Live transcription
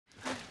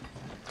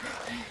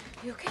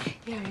You okay?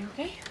 Yeah, are you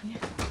okay? Yeah.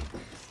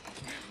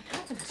 What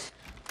happened?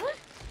 What?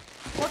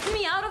 Walking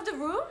me out of the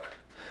room?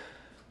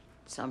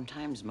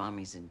 Sometimes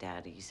mommies and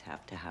daddies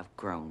have to have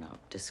grown-up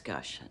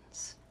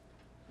discussions.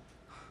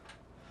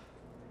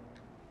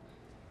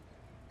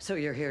 So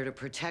you're here to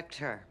protect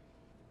her.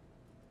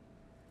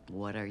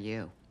 What are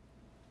you?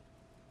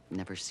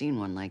 Never seen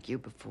one like you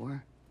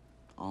before.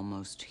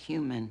 Almost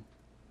human.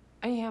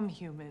 I am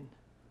human.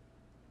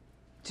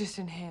 Just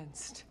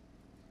enhanced.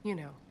 You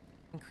know,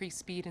 increased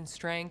speed and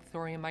strength,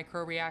 thorium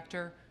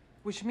microreactor,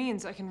 which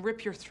means I can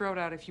rip your throat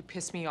out if you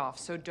piss me off,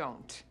 so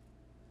don't.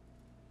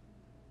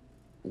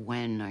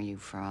 When are you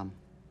from?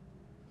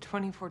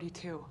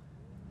 2042.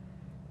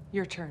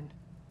 Your turn.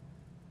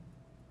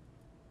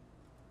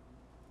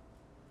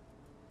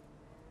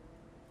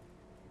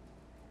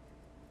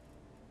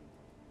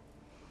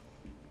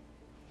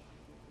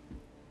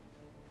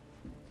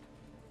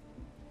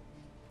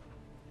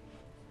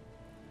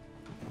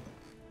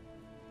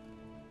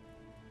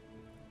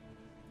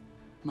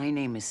 My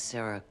name is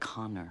Sarah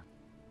Connor.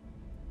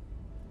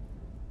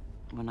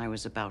 When I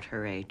was about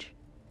her age,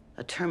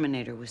 a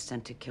Terminator was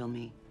sent to kill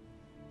me,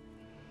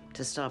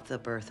 to stop the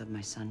birth of my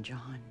son,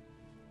 John,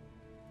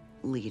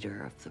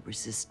 leader of the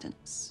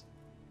resistance.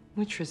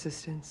 Which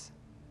resistance?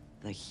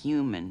 The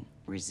human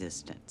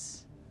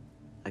resistance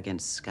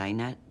against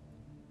Skynet.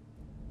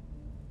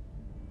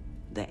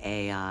 The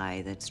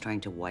AI that's trying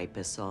to wipe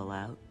us all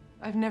out.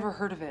 I've never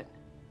heard of it.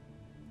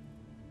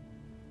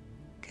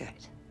 Good.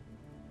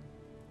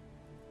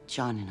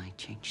 John and I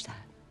changed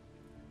that.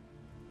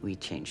 We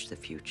changed the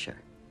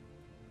future.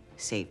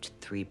 Saved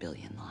 3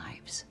 billion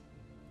lives.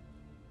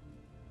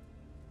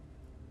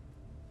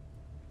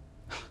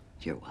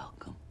 You're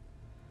welcome.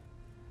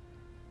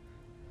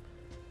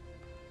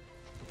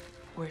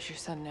 Where's your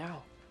son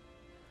now?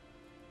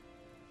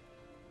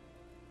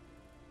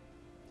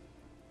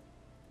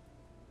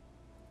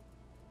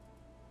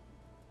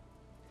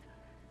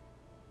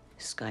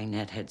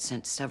 Skynet had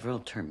sent several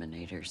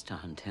Terminators to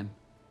hunt him.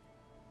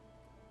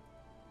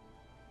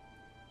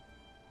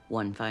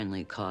 One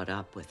finally caught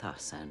up with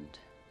us and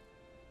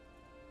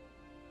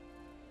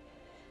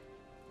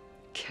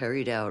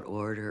carried out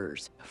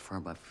orders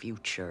from a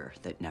future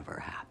that never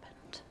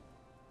happened.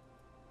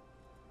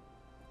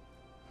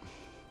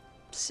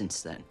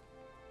 Since then,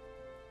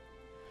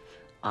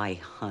 I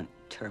hunt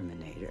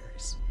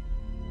Terminators.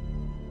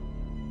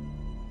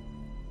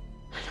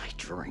 And I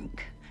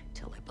drink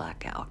till I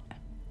black out.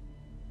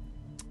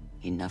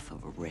 Enough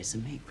of a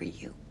resume for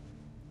you?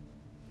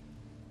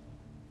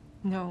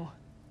 No.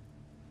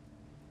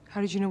 How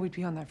did you know we'd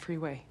be on that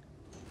freeway?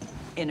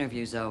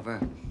 Interview's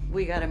over.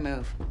 We gotta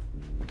move.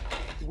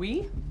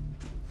 We?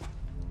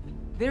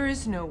 There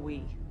is no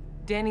we.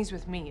 Dani's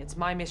with me. It's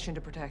my mission to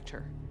protect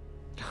her.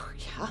 Oh,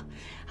 yeah?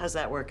 How's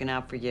that working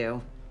out for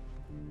you?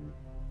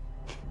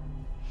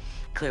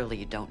 Clearly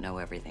you don't know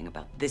everything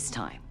about this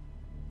time.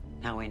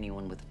 How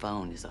anyone with a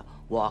phone is a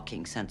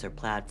walking sensor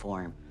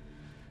platform.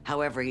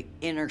 How every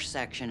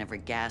intersection, every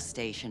gas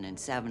station, and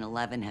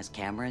 7-Eleven has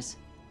cameras.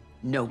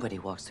 Nobody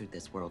walks through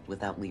this world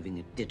without leaving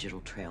a digital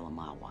trail a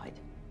mile wide.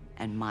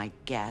 And my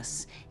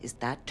guess is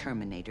that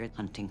Terminator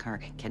hunting her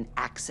can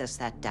access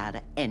that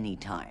data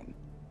anytime.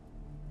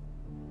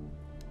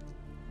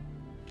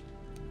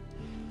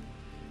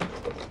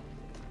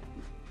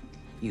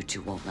 You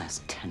two won't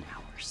last 10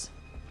 hours.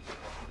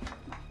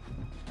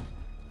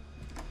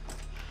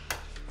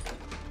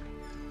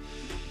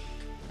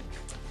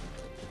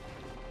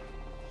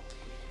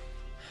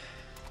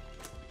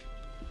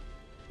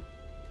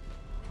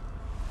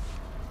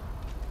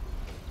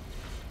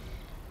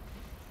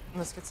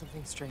 Let's get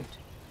something straight.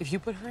 If you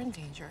put her in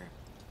danger,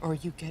 or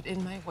you get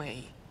in my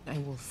way, I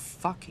will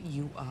fuck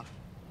you up.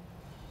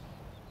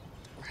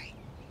 Right.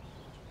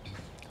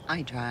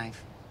 I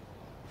drive.